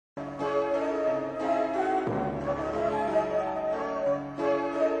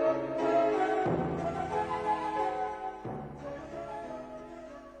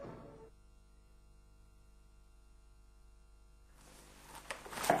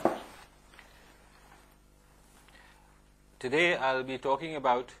Today I'll be talking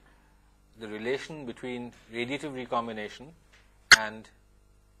about the relation between radiative recombination and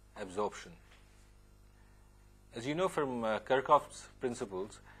absorption. As you know from Kirchhoff's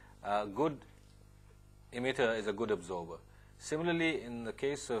principles, a good emitter is a good absorber. Similarly, in the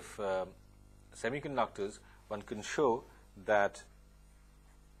case of semiconductors, one can show that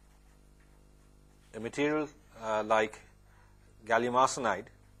a material like gallium arsenide,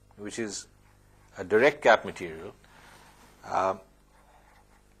 which is a direct gap material,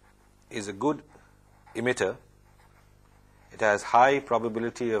 is a good emitter. It has high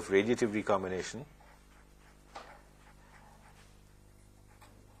probability of radiative recombination.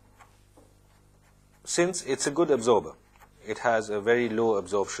 Since it's a good absorber, it has a very low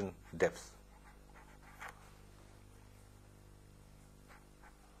absorption depth.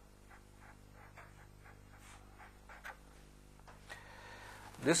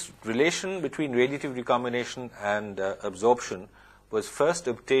 This relation between radiative recombination and absorption was first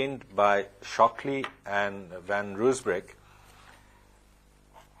obtained by Shockley and van Roosbreck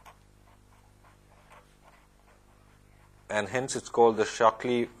and hence it's called the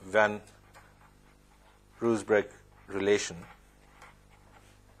Shockley-van Roosbreck relation.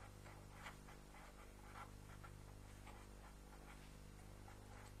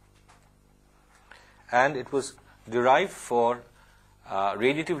 And it was derived for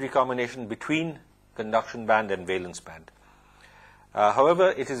radiative recombination between conduction band and valence band.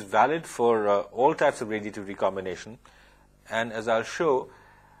 However, it is valid for all types of radiative recombination, and as I'll show,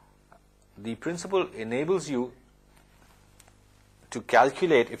 the principle enables you to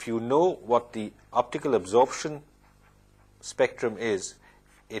calculate, if you know what the optical absorption spectrum is,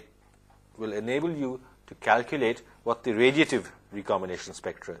 it will enable you to calculate what the radiative recombination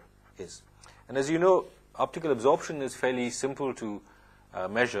spectra is. And as you know, optical absorption is fairly simple to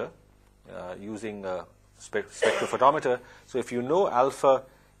measure using a spectrophotometer. So if you know alpha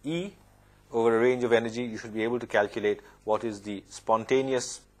E over a range of energy, you should be able to calculate what is the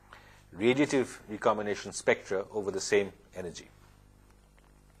spontaneous radiative recombination spectra over the same energy.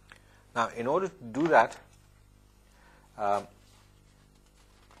 Now, in order to do that,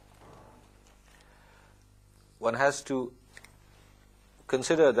 one has to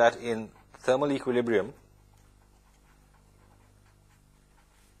consider that in thermal equilibrium,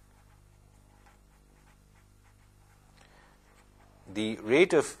 the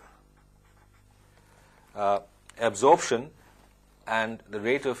rate of absorption and the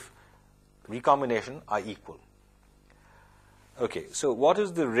rate of recombination are equal. Okay, so what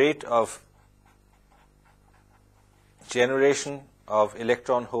is the rate of generation of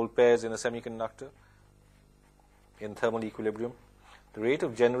electron-hole pairs in a semiconductor in thermal equilibrium? The rate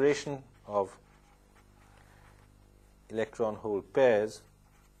of generation of electron-hole pairs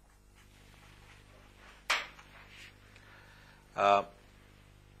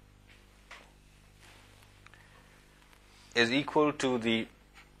is equal to the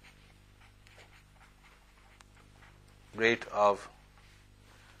rate of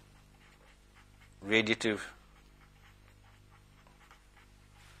radiative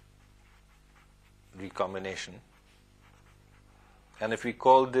recombination, and if we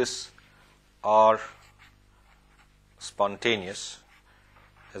call this R spontaneous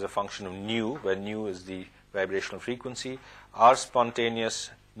as a function of nu, where nu is the vibrational frequency, R spontaneous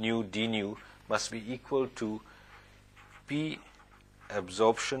nu d nu must be equal to P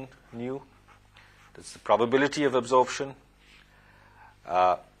absorption nu, that's the probability of absorption,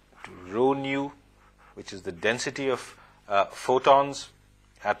 to rho nu, which is the density of photons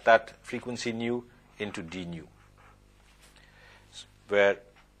at that frequency nu, into d nu, where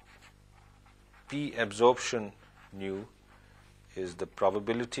P absorption nu is the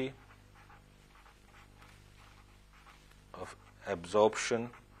probability of absorption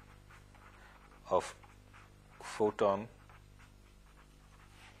of photon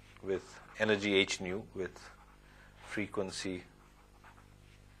with energy h nu with frequency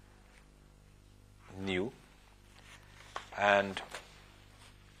nu, and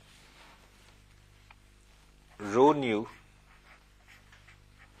rho nu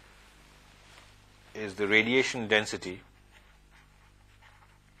is the radiation density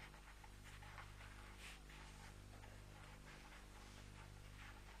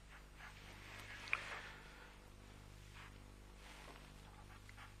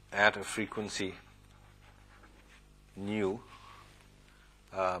at a frequency nu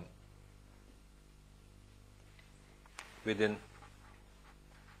within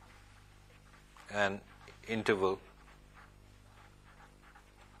an interval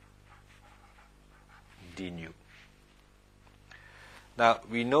d nu. Now,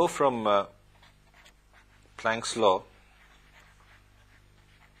 we know from Planck's law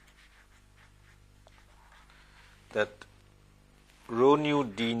that rho nu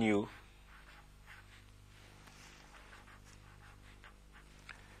d nu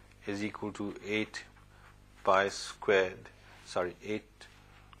is equal to 8 pi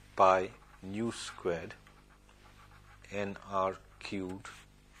nu squared nr cubed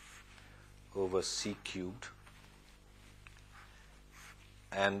over c cubed,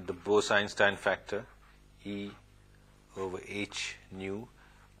 and the Bose-Einstein factor E over h nu,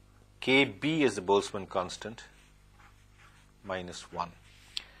 kb is the Boltzmann constant, minus 1,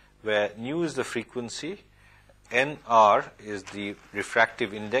 where nu is the frequency, nr is the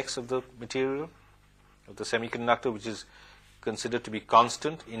refractive index of the material, of the semiconductor, which is considered to be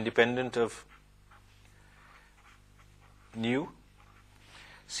constant, independent of nu.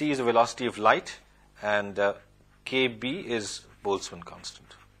 C is the velocity of light, and kb is Boltzmann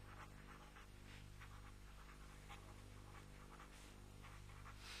constant.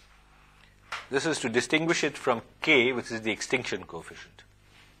 This is to distinguish it from K, which is the extinction coefficient.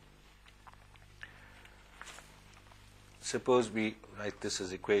 Suppose we write this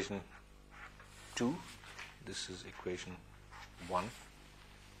as equation 2, this is equation 1.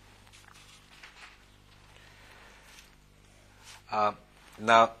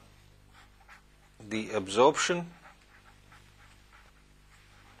 Now, the absorption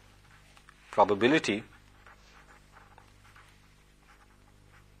probability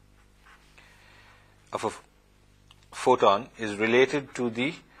of a photon is related to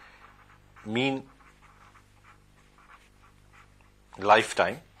the mean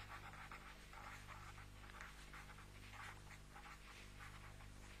lifetime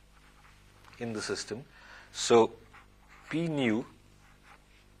in the system. So P nu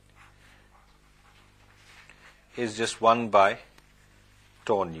is just 1 by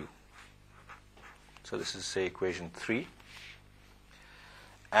tau nu. So this is, say, equation 3.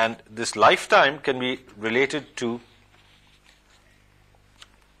 And this lifetime can be related to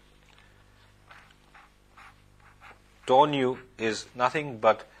tau nu is nothing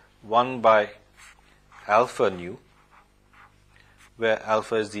but 1 by alpha nu, where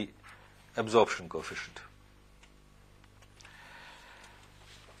alpha is the absorption coefficient.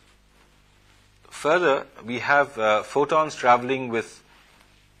 Further, we have photons traveling with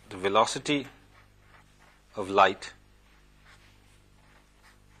the velocity of light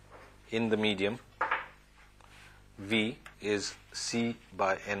in the medium. V is C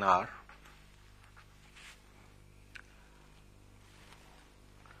by nr.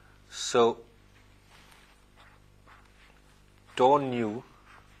 So tau nu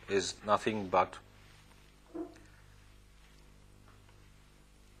is nothing but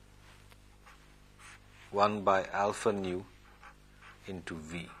one by alpha nu into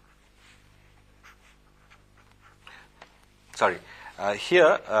V. Sorry,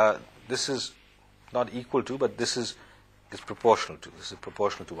 here this is not equal to, but this is proportional to. This is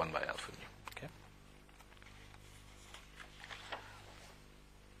proportional to 1 by alpha nu. Okay.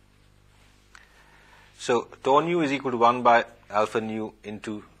 So tau nu is equal to 1 by alpha nu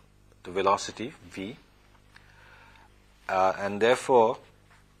into the velocity V, and therefore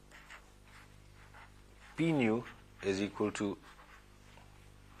P nu is equal to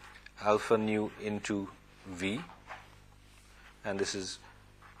alpha nu into V, and this is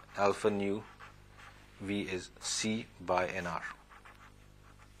alpha nu, V is C by nr.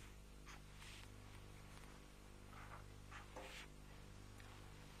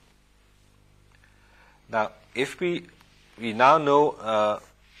 Now, if we now know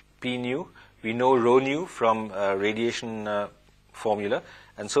P nu, we know rho nu from radiation formula,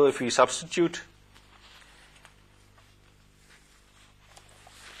 and so if we substitute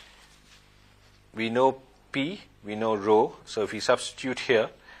we know P, we know rho, so if we substitute here,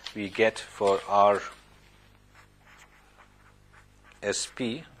 we get for our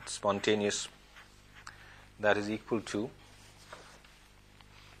SP, spontaneous, that is equal to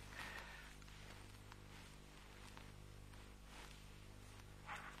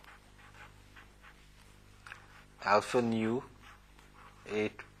alpha nu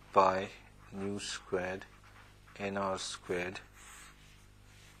 8 pi nu squared nr squared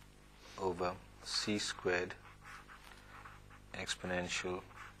over C squared exponential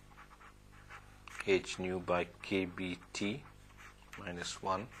h nu by kbt minus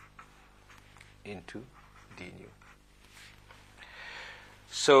 1 into d nu.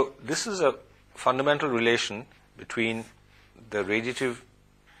 So this is a fundamental relation between the radiative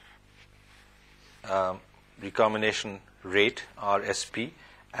recombination rate, RSP,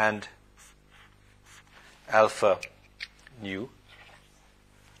 and alpha nu,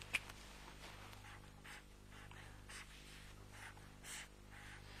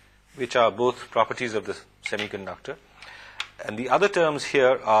 which are both properties of the semiconductor. And the other terms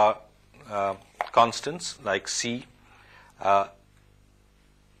here are constants like C.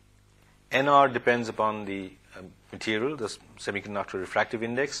 NR depends upon the material, the semiconductor refractive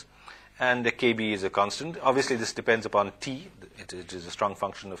index, and the Kb is a constant. Obviously, this depends upon T. It is a strong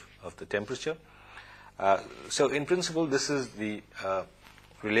function of the temperature. So in principle, this is the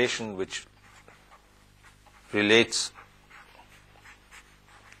relation which relates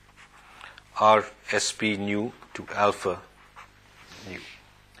R Sp nu to alpha nu.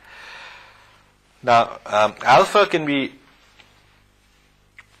 Now, alpha can be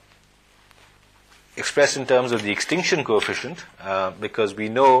expressed in terms of the extinction coefficient, because we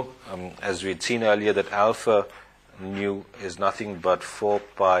know, as we had seen earlier, that alpha nu is nothing but 4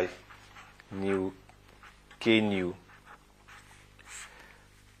 pi nu k nu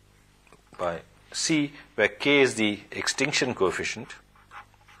by C, where k is the extinction coefficient.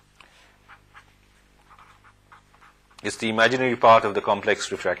 It's the imaginary part of the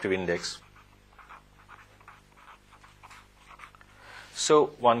complex refractive index.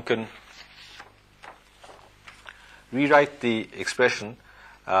 So one can rewrite the expression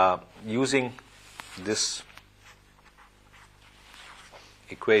using this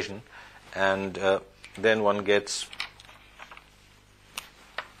equation, and then one gets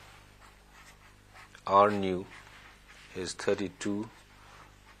R nu is 32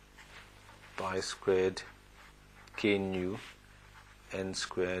 pi squared k nu n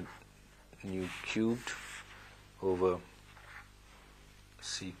squared nu cubed over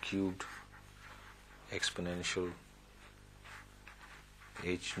c cubed exponential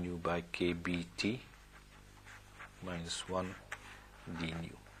h nu by k bt minus 1 d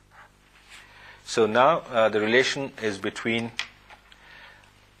nu. So now the relation is between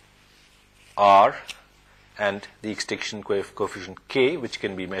R and the extinction coefficient k, which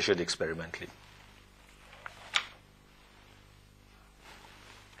can be measured experimentally.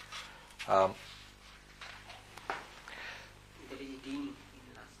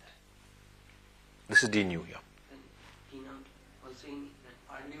 This is d nu, yeah. D naught also in that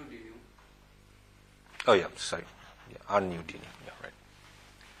R nu d nu. Oh yeah, sorry, yeah, R nu d nu, yeah, right.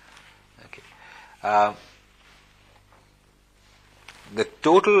 Okay. The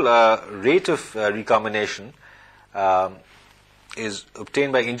total rate of recombination is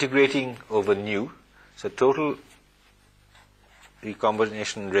obtained by integrating over nu. So total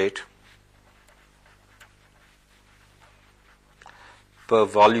recombination rate per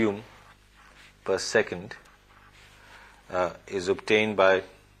volume per second is obtained by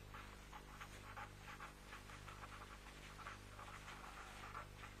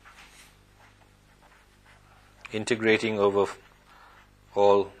integrating over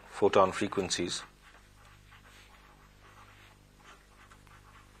all photon frequencies.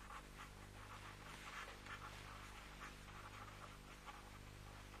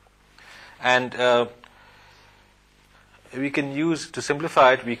 And we can use, to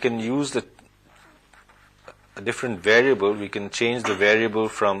simplify it, we can use a different variable. We can change the variable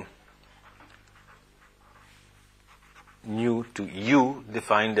from nu to u,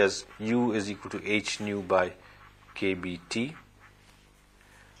 defined as u is equal to h nu by kbt.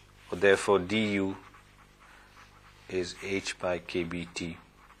 Therefore, du is h by kbt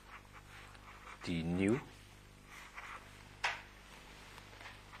d nu.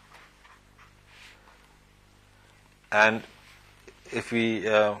 And if we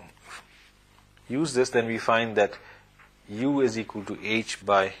use this, then we find that u is equal to h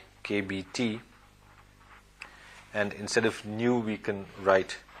by kbt, and instead of nu we can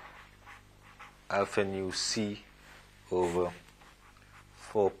write alpha nu c over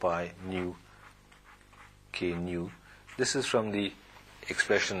 4 pi nu k nu. This is from the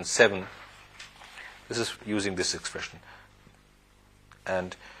expression 7. This is using this expression.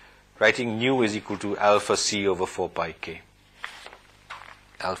 And writing nu is equal to alpha c over 4 pi k.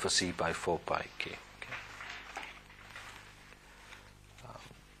 Alpha c by 4 pi k. Okay.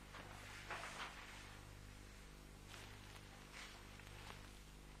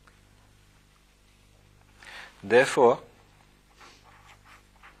 Therefore,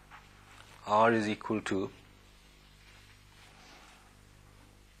 R is equal to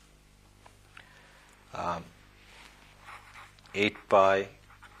 8 pi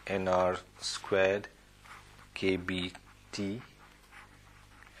nr squared kbt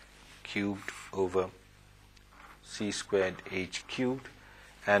cubed over c squared h cubed,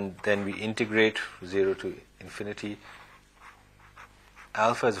 and then we integrate 0 to infinity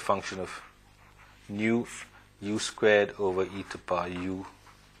alpha as a function of nu u squared over e to the power u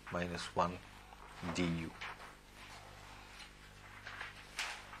minus 1 du.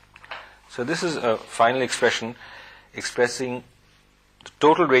 So this is a final expression expressing the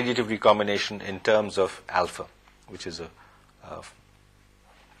total radiative recombination in terms of alpha, which is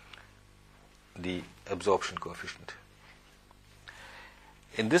the absorption coefficient.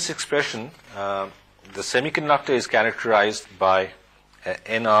 In this expression, the semiconductor is characterized by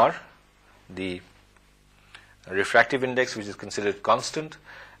NR, the refractive index, which is considered constant,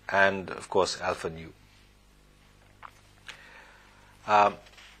 and of course alpha nu.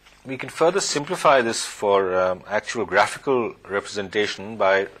 We can further simplify this for actual graphical representation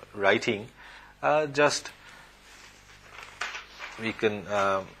by writing we can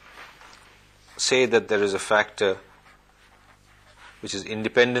say that there is a factor which is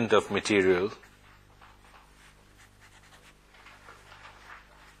independent of material,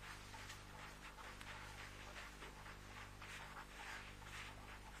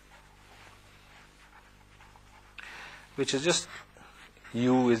 which is just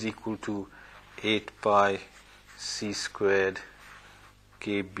U is equal to 8 pi c squared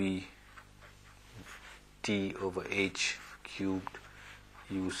kb t over h cubed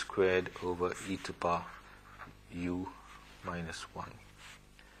u squared over e to the power u minus 1.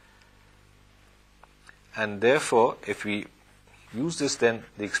 And therefore, if we use this, then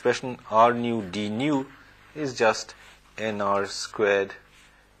the expression R nu d nu is just nr squared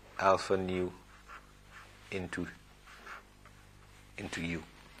alpha nu into u.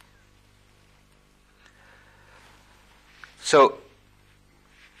 So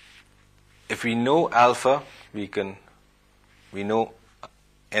if we know alpha, we know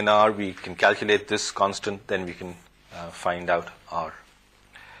nr, we can calculate this constant, then we can find out R.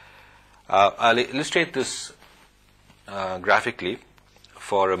 I'll illustrate this graphically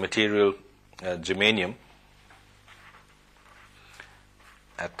for a material germanium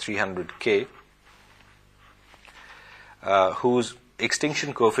at 300 K, whose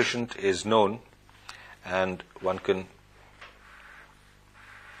extinction coefficient is known, and one can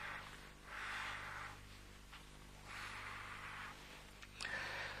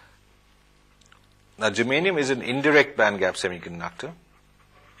now germanium is an indirect band gap semiconductor,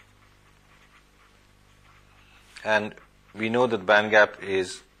 and we know that band gap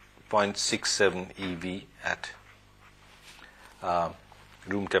is 0.67 eV at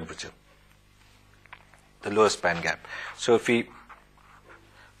room temperature, the lowest band gap. So if we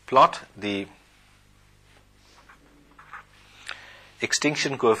plot the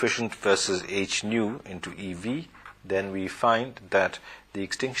extinction coefficient versus h nu into eV, then we find that the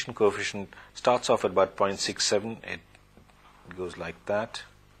extinction coefficient starts off at about 0.67. It goes like that.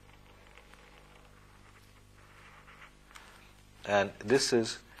 And this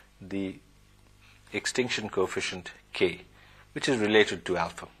is the extinction coefficient K, which is related to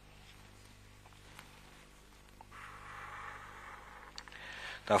alpha.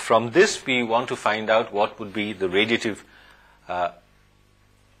 Now from this we want to find out what would be the radiative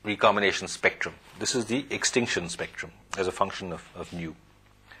recombination spectrum. This is the extinction spectrum as a function of nu.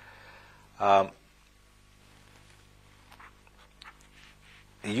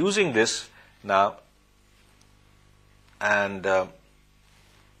 Using this now and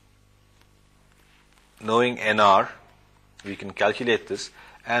knowing NR, we can calculate this,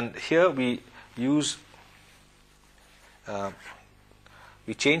 and here we use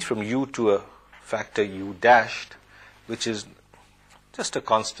we change from U to a factor U dashed, which is just a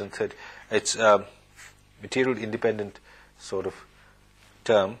constant. It's a material independent sort of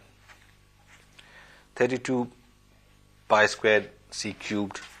term. 32 pi squared c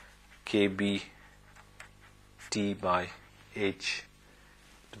cubed kb t by h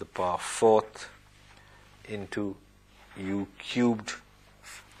to the power 4th into u cubed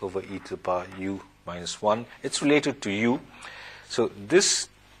over e to the power u minus 1. It's related to u. So this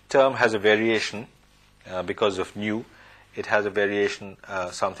term has a variation because of nu. It has a variation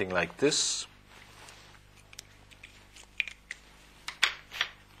something like this.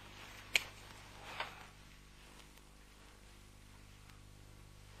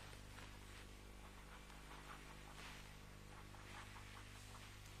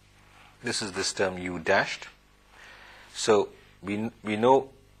 This is this term u dashed. So we know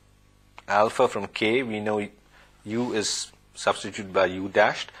alpha from K, we know u is substituted by u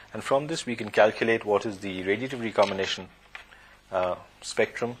dashed, and from this we can calculate what is the radiative recombination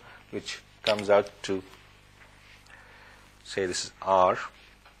spectrum, which comes out to, say, this is R,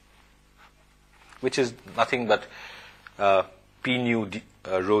 which is nothing but P nu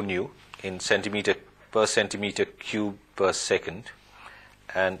rho nu in centimeter per centimeter cube per second,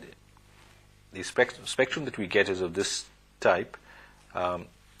 and the spectrum that we get is of this type.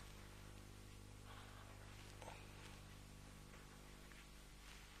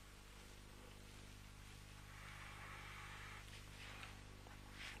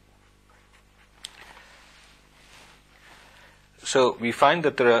 So we find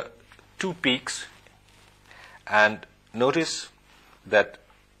that there are two peaks, and notice that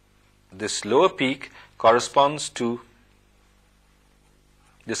this lower peak corresponds to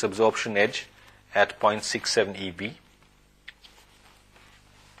this absorption edge at 0.67 eV,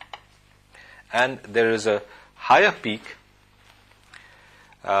 and there is a higher peak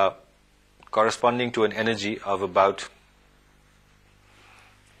corresponding to an energy of about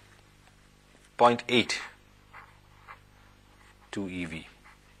 0.82 eV.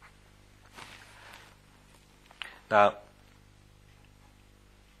 Now,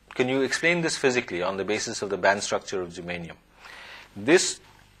 can you explain this physically on the basis of the band structure of germanium? This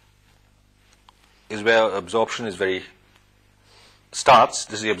is where absorption is starts.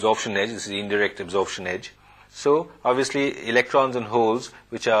 This is the absorption edge, this is the indirect absorption edge. So, obviously, electrons and holes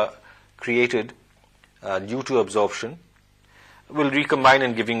which are created due to absorption will recombine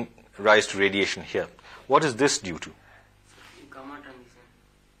and giving rise to radiation here. What is this due to?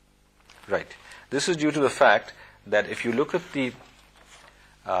 Right. This is due to the fact that if you look at the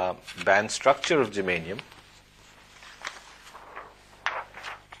band structure of germanium,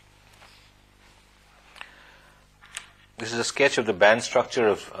 this is a sketch of the band structure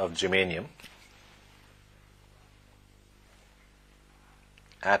of germanium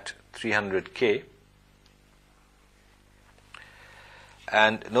at 300 K,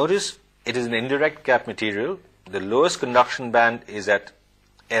 and notice it is an indirect gap material. The lowest conduction band is at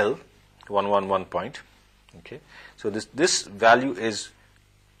L, 111 point. Okay, so this value is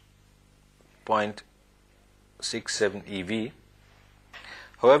 0.67 eV.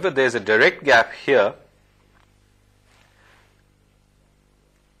 However, there is a direct gap here,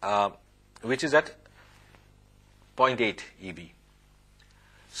 which is at 0.8 eV.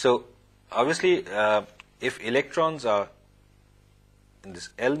 So, obviously, if electrons are in this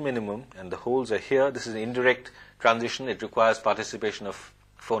L minimum and the holes are here, this is an indirect transition. It requires participation of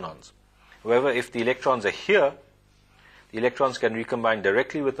phonons. However, if the electrons are here, the electrons can recombine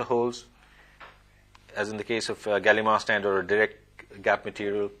directly with the holes, as in the case of gallium arsenide or a direct gap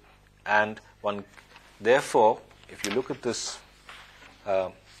material, and one, therefore, if you look at this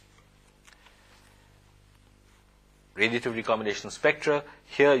radiative recombination spectra,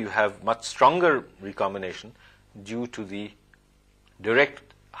 here you have much stronger recombination due to the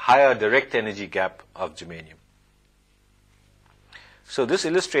higher direct energy gap of germanium. So this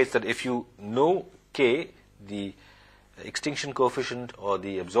illustrates that if you know K, the extinction coefficient or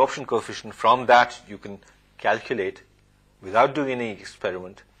the absorption coefficient, from that you can calculate, without doing any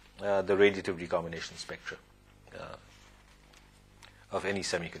experiment, the radiative recombination spectra of any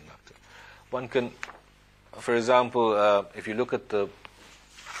semiconductor. One can, for example, if you look at the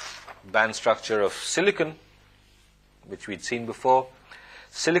band structure of silicon, which we'd seen before,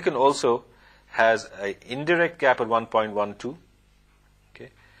 silicon also has an indirect gap at 1.12, okay,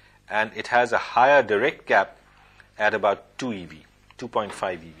 and it has a higher direct gap at about 2 eV,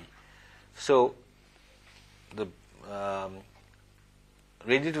 2.5 eV. So the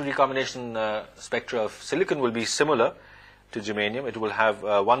radiative recombination spectra of silicon will be similar to germanium. It will have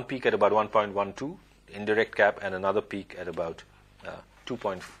one peak at about 1.12 indirect gap and another peak at about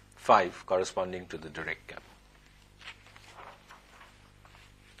 2.5 corresponding to the direct gap.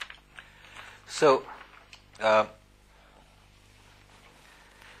 So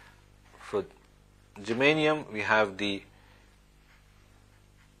for germanium we have the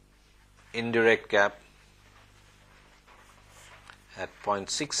indirect gap at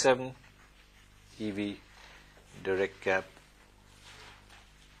 0.67 eV, direct gap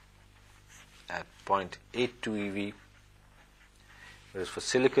at 0.82 eV, whereas for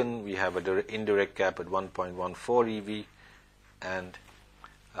silicon we have an indirect gap at 1.14 eV and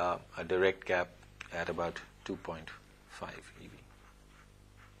a direct gap at about 2.5 eV.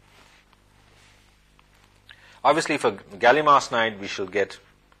 Obviously, for gallium arsenide, we shall get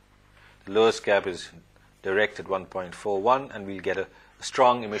the lowest gap is direct at 1.41, and we'll get a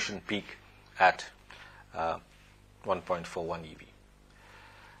strong emission peak at 1.41 eV.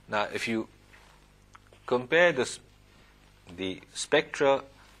 Now, if you compare the spectra,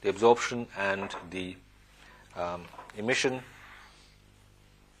 the absorption, and the emission,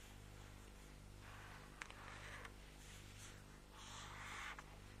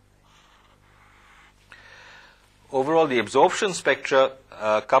 overall, the absorption spectra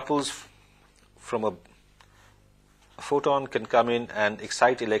couples from a photon can come in and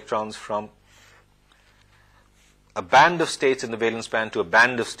excite electrons from a band of states in the valence band to a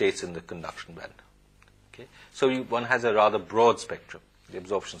band of states in the conduction band. Okay, so one has a rather broad spectrum, the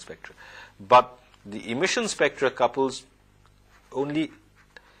absorption spectra, but the emission spectra couples only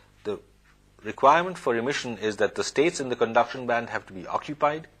the requirement for emission is that the states in the conduction band have to be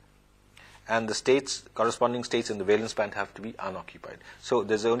occupied, and the corresponding states in the valence band have to be unoccupied. So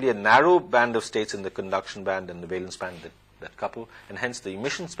there's only a narrow band of states in the conduction band and the valence band that couple, and hence the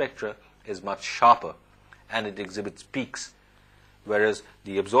emission spectra is much sharper and it exhibits peaks, whereas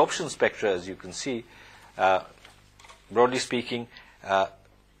the absorption spectra, as you can see, broadly speaking,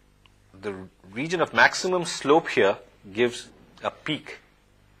 the region of maximum slope here gives a peak.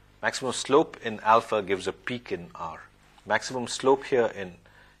 Maximum slope in alpha gives a peak in R. Maximum slope here in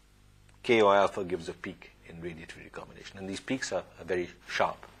K or alpha gives a peak in radiative recombination, and these peaks are very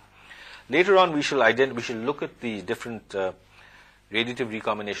sharp. Later on, we shall look at the different radiative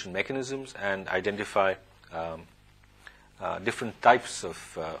recombination mechanisms and identify different types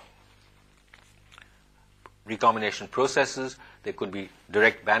of recombination processes. They could be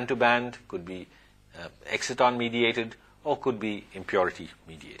direct band-to-band, could be exciton-mediated, or could be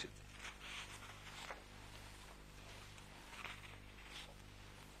impurity-mediated.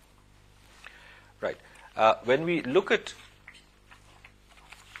 Right. When we look at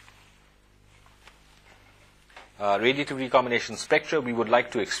radiative recombination spectra, we would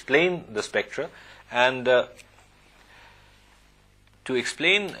like to explain the spectra, and to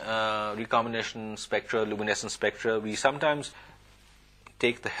explain recombination spectra, luminescence spectra, we sometimes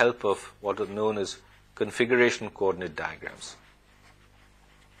take the help of what are known as configuration coordinate diagrams.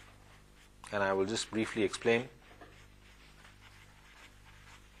 And I will just briefly explain.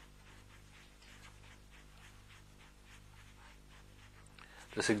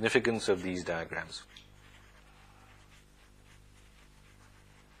 The significance of these diagrams.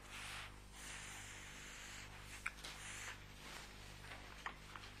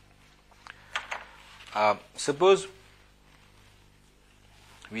 Suppose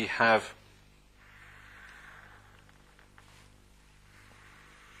we have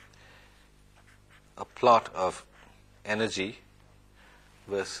a plot of energy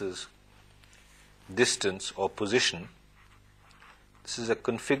versus distance or position. This is a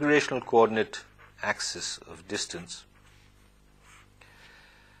configurational coordinate axis of distance,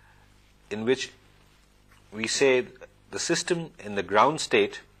 in which we say the system in the ground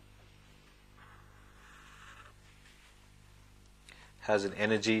state has an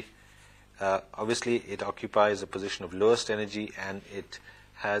energy, obviously it occupies a position of lowest energy, and it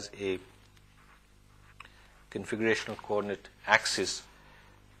has a configurational coordinate axis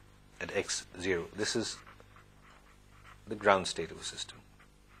at x0. This is the ground state of a system.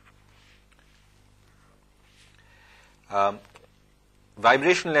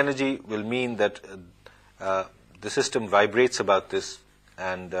 Vibrational energy will mean that the system vibrates about this,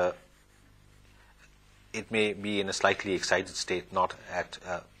 and it may be in a slightly excited state, not at,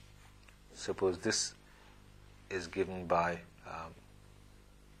 suppose this is given by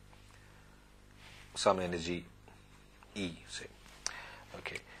some energy E, say.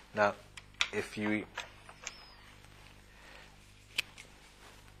 Okay. Now, if you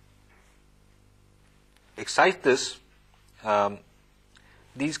excite this,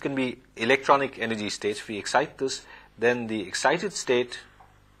 these can be electronic energy states. If we excite this, then the excited state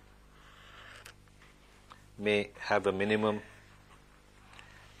may have a minimum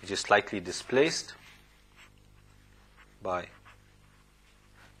which is slightly displaced by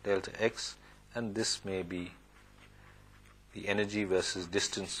delta x, and this may be the energy versus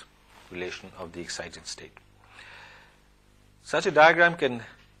distance relation of the excited state. Such a diagram can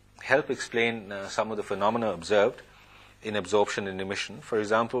help explain some of the phenomena observed in absorption and emission. For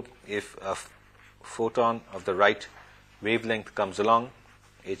example, if a photon of the right wavelength comes along,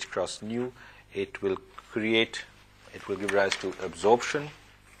 h cross nu, it will give rise to absorption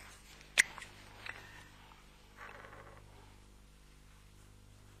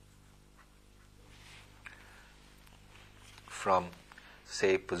from,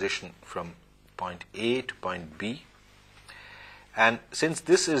 say, position from point A to point B. And since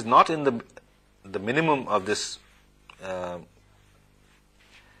this is not in the minimum of this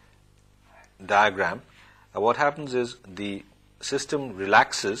diagram, what happens is the system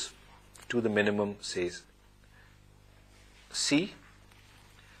relaxes to the minimum, says C,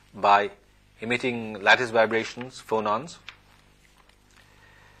 by emitting lattice vibrations, phonons,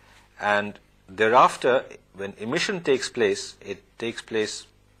 and thereafter, when emission takes place, it takes place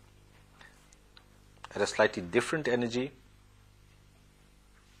at a slightly different energy.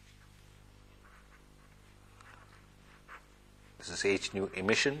 This is h nu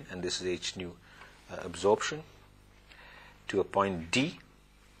emission, and this is h nu absorption, to a point D,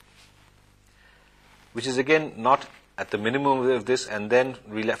 which is again not at the minimum of this, and then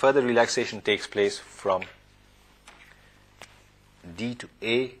further relaxation takes place from D to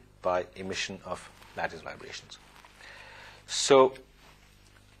A by emission of lattice vibrations. So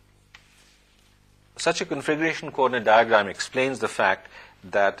such a configuration coordinate diagram explains the fact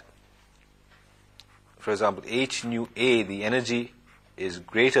that, for example, h nu A, the energy is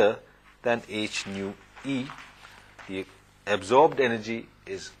greater than h nu E. The absorbed energy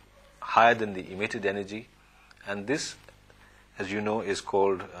is higher than the emitted energy, and this, as you know, is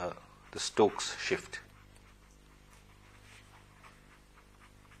called the Stokes shift.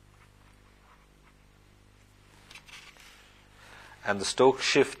 And the Stokes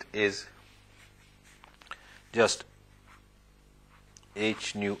shift is just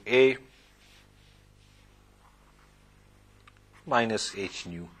h nu A minus h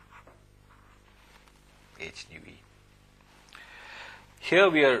nu E. Here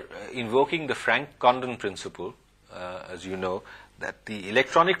we are invoking the Frank-Condon principle, as you know, that the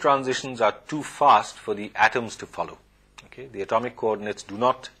electronic transitions are too fast for the atoms to follow. Okay? The atomic coordinates do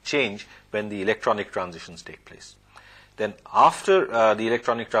not change when the electronic transitions take place. Then after the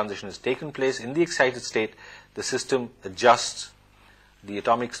electronic transition has taken place in the excited state, the system adjusts. The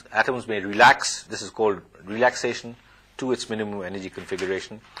atoms may relax. This is called relaxation to its minimum energy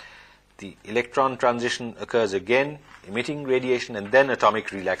configuration. The electron transition occurs again, emitting radiation, and then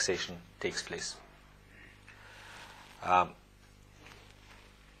atomic relaxation takes place.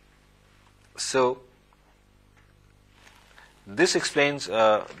 So this explains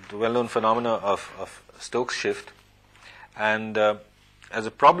the well-known phenomena of Stokes shift. And as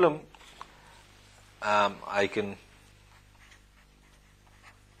a problem, I can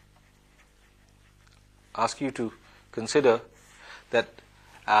ask you to consider that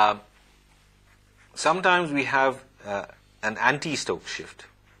sometimes we have an anti-Stokes shift.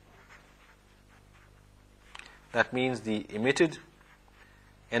 That means the emitted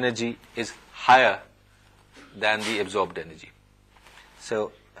energy is higher than the absorbed energy.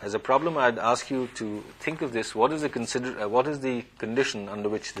 So as a problem, I'd ask you to think of this. What is the condition under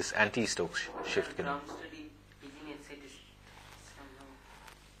which this anti-Stokes shift can Ground study begin excited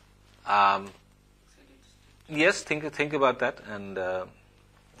somehow. Yes, think about that and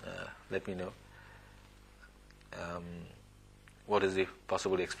let me know what is the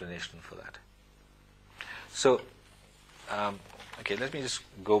possible explanation for that. So, okay, let me just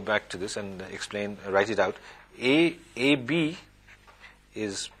go back to this and explain, write it out. AB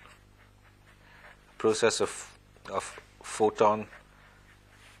is a process of photon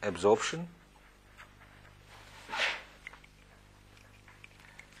absorption.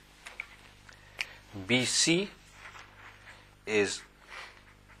 BC is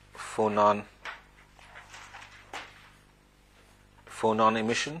phonon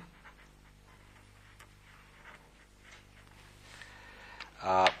emission.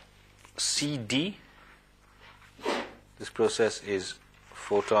 CD, this process is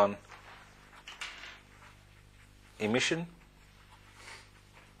photon emission,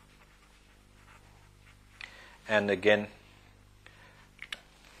 and again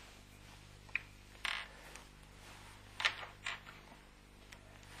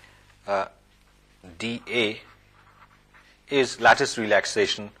DA is lattice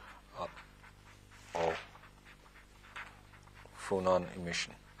relaxation or phonon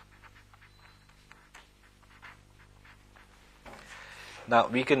emission. Now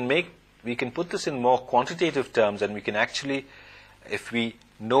we can put this in more quantitative terms, and we can actually, if we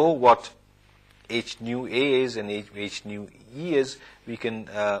know what h nu A is and h nu E is, we can,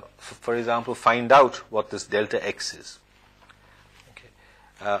 for example, find out what this delta X is. Okay.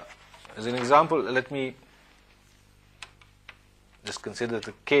 As an example, let me just consider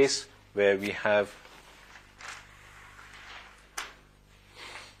the case where we have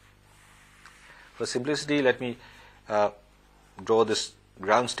for simplicity, let me draw this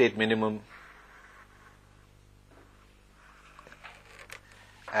ground state minimum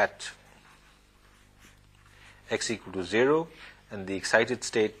at x equal to 0, and the excited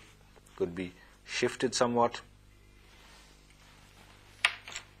state could be shifted somewhat.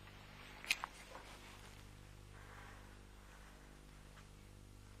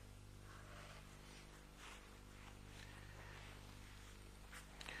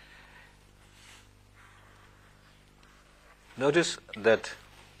 Notice that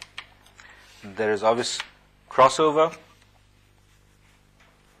there is obvious crossover.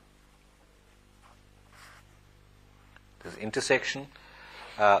 There's intersection.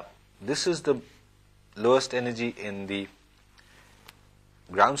 This is the lowest energy in the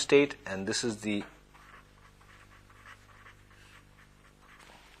ground state, and this is the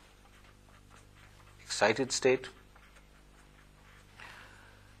excited state.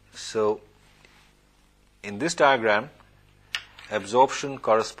 So in this diagram, absorption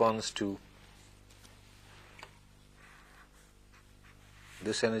corresponds to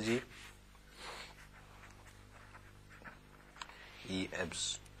this energy, E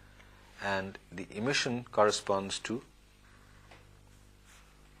abs, and the emission corresponds to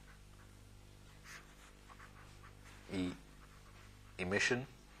E emission,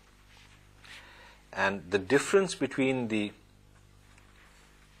 and the difference between the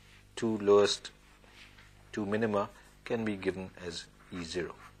two minima can be given as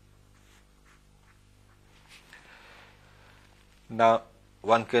E0. Now,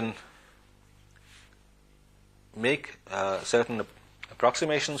 one can make certain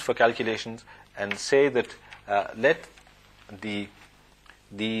approximations for calculations and say that let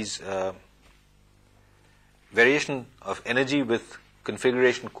these variation of energy with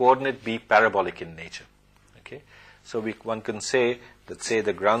configuration coordinate be parabolic in nature. Okay, so one can say that, say,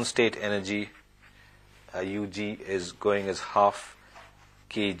 the ground state energy UG is going as half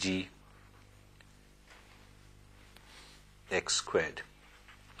kg x squared,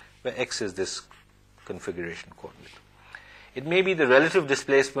 where x is this configuration coordinate. It may be the relative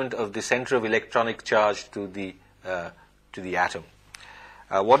displacement of the center of electronic charge to the atom.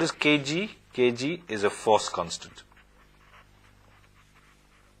 What is kg? Kg is a force constant.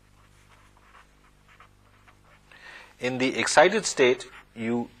 In the excited state,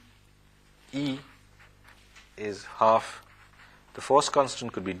 E is half, the force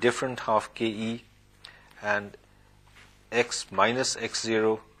constant could be different, half Ke, and x minus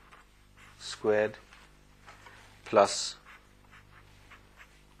x0 squared plus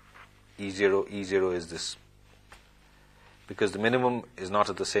E0. E0 is this, because the minimum is not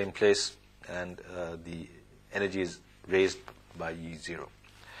at the same place and the energy is raised by E0.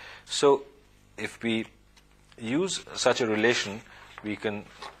 So if we use such a relation, we can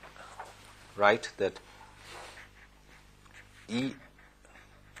write that E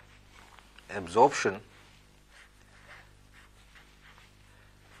absorption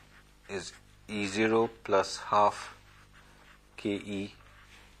is E0 plus half Ke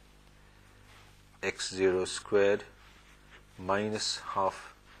x0 squared minus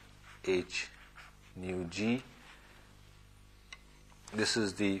half h nu g. This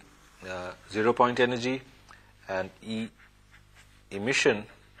is the 0-point energy, and E emission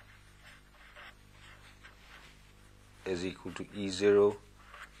is equal to E0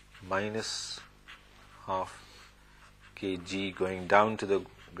 minus half kg going down to the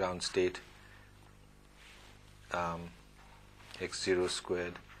ground state x0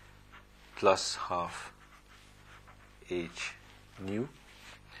 squared plus half h nu,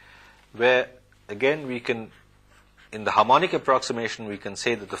 where again we can, in the harmonic approximation, we can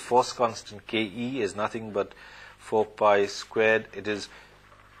say that the force constant Ke is nothing but 4 pi squared. It is,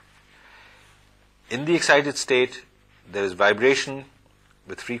 in the excited state, there is vibration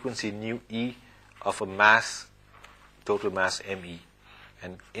with frequency nu e of a mass, total mass me.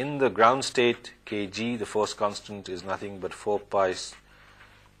 And in the ground state, Kg, the force constant is nothing but 4 pi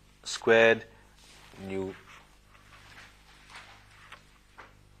squared nu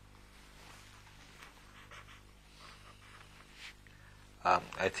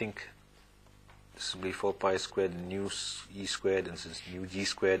I think this will be 4 pi squared nu e squared, and this is nu g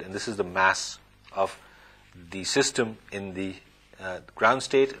squared, and this is the mass of the system in the ground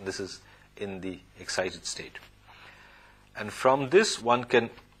state, and this is in the excited state. And from this one can,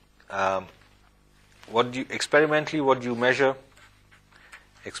 experimentally what do you measure?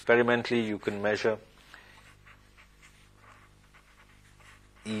 Experimentally you can measure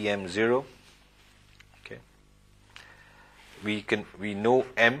EM0. Okay. We know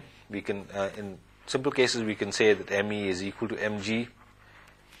M. We can, in simple cases, we can say that ME is equal to mg.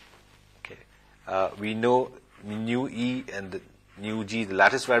 Okay. We know nu E and the nu G, the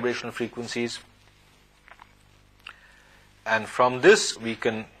lattice vibrational frequencies. And from this we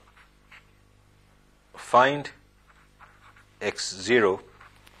can find x0.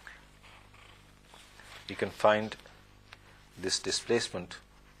 We can find this displacement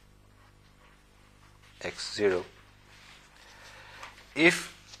x0.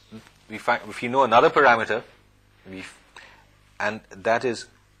 If you know another parameter, and that is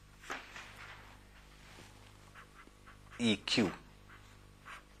EQ.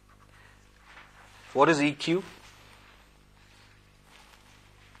 What is EQ?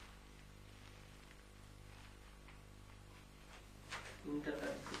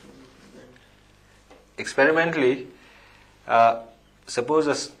 Experimentally, suppose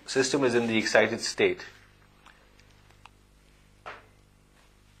a system is in the excited state.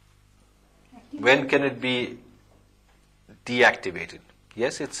 When can it be deactivated?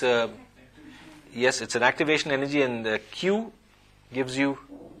 Yes, it's an activation energy, and Q gives you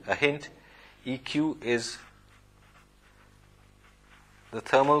a hint. EQ is the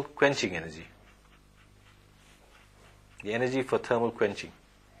thermal quenching energy, the energy for thermal quenching.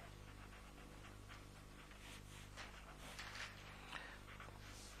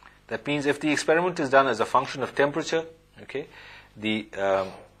 That means if the experiment is done as a function of temperature, okay, the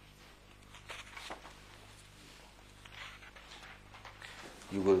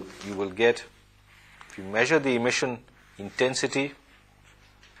you will get, if you measure the emission intensity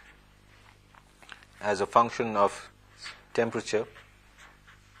as a function of temperature,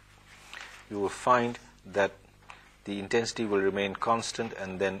 you will find that the intensity will remain constant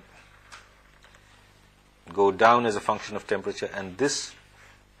and then go down as a function of temperature, and this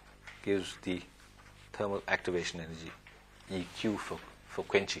gives the thermal activation energy, EQ, for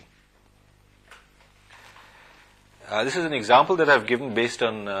quenching. This is an example that I've given based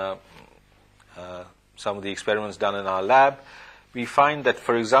on some of the experiments done in our lab. We find that,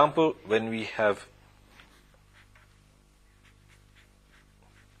 for example, when we have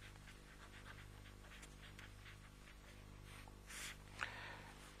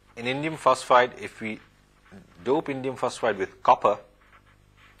in indium phosphide, if we dope indium phosphide with copper,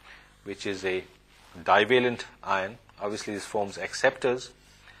 which is a divalent ion, obviously this forms acceptors,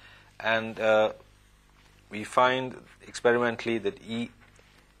 and we find experimentally that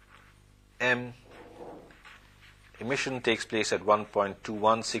EM emission takes place at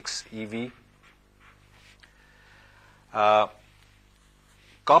 1.216 eV.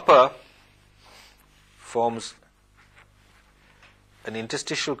 Copper forms an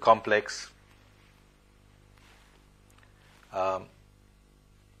interstitial complex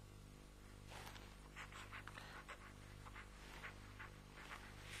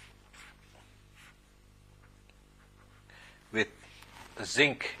with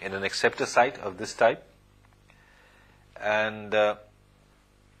zinc in an acceptor site of this type, and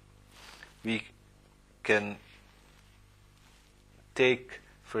we can take,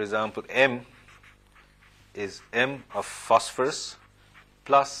 for example, M is M of phosphorus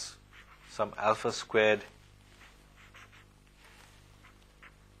plus some alpha squared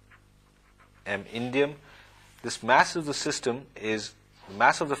M indium. This mass of the system is the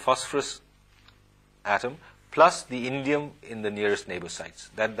mass of the phosphorus atom plus the indium in the nearest neighbor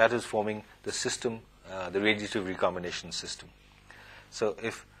sites. That is forming the system, the radiative recombination system. So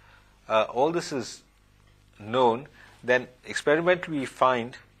if all this is known, then experimentally we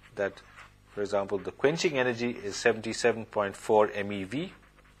find that, for example, the quenching energy is 77.4 MeV.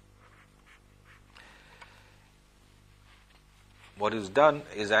 What is done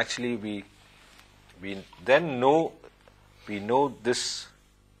is actually we then know this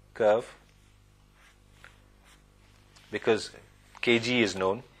curve because Kg is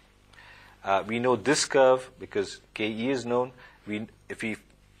known. We know this curve because Ke is known. If we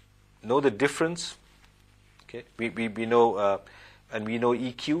know the difference, okay, we know and we know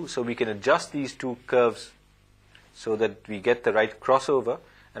EQ, so we can adjust these two curves so that we get the right crossover,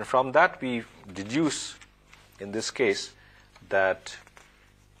 and from that we deduce, in this case, that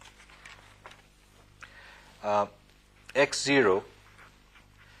X0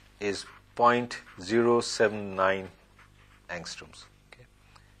 is 0.079 angstroms. Okay.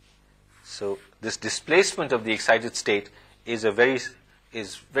 So this displacement of the excited state is very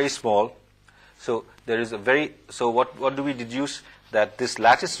small. So there is what do we deduce? That this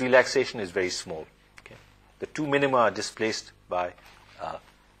lattice relaxation is very small. Okay. The two minima are displaced by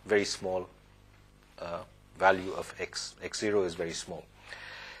very small value of x. X0 is very small.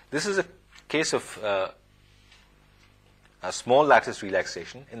 This is a case of a small lattice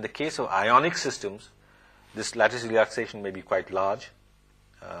relaxation. In the case of ionic systems, this lattice relaxation may be quite large.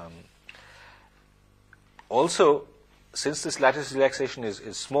 Also, since this lattice relaxation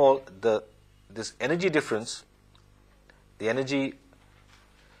is small, this energy difference, the energy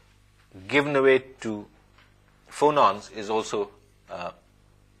given away to phonons, is also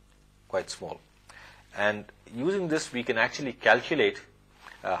quite small. And using this, we can actually calculate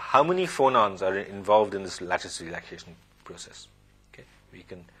how many phonons are involved in this lattice relaxation process. Okay, we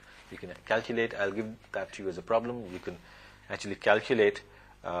can calculate. I'll give that to you as a problem. You can actually calculate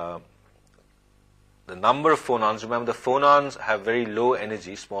the number of phonons. Remember, the phonons have very low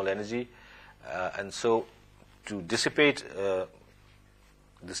energy, small energy, and so to dissipate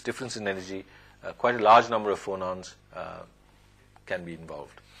this difference in energy, quite a large number of phonons can be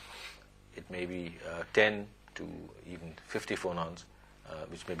involved. It may be 10 to even 50 phonons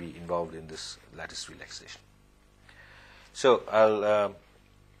which may be involved in this lattice relaxation. So I'll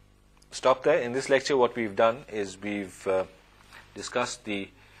stop there. In this lecture, what we've done is we've discussed the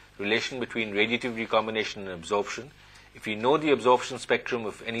relation between radiative recombination and absorption If we know the absorption spectrum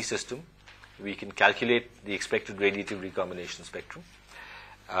of any system, we can calculate the expected radiative recombination spectrum.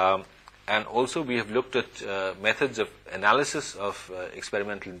 And also we have looked at methods of analysis of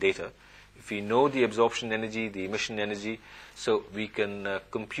experimental data. If we know the absorption energy, the emission energy, so we can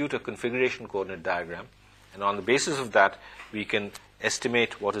compute a configuration coordinate diagram, and on the basis of that we can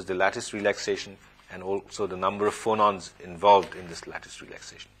estimate what is the lattice relaxation and also the number of phonons involved in this lattice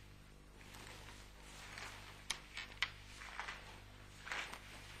relaxation.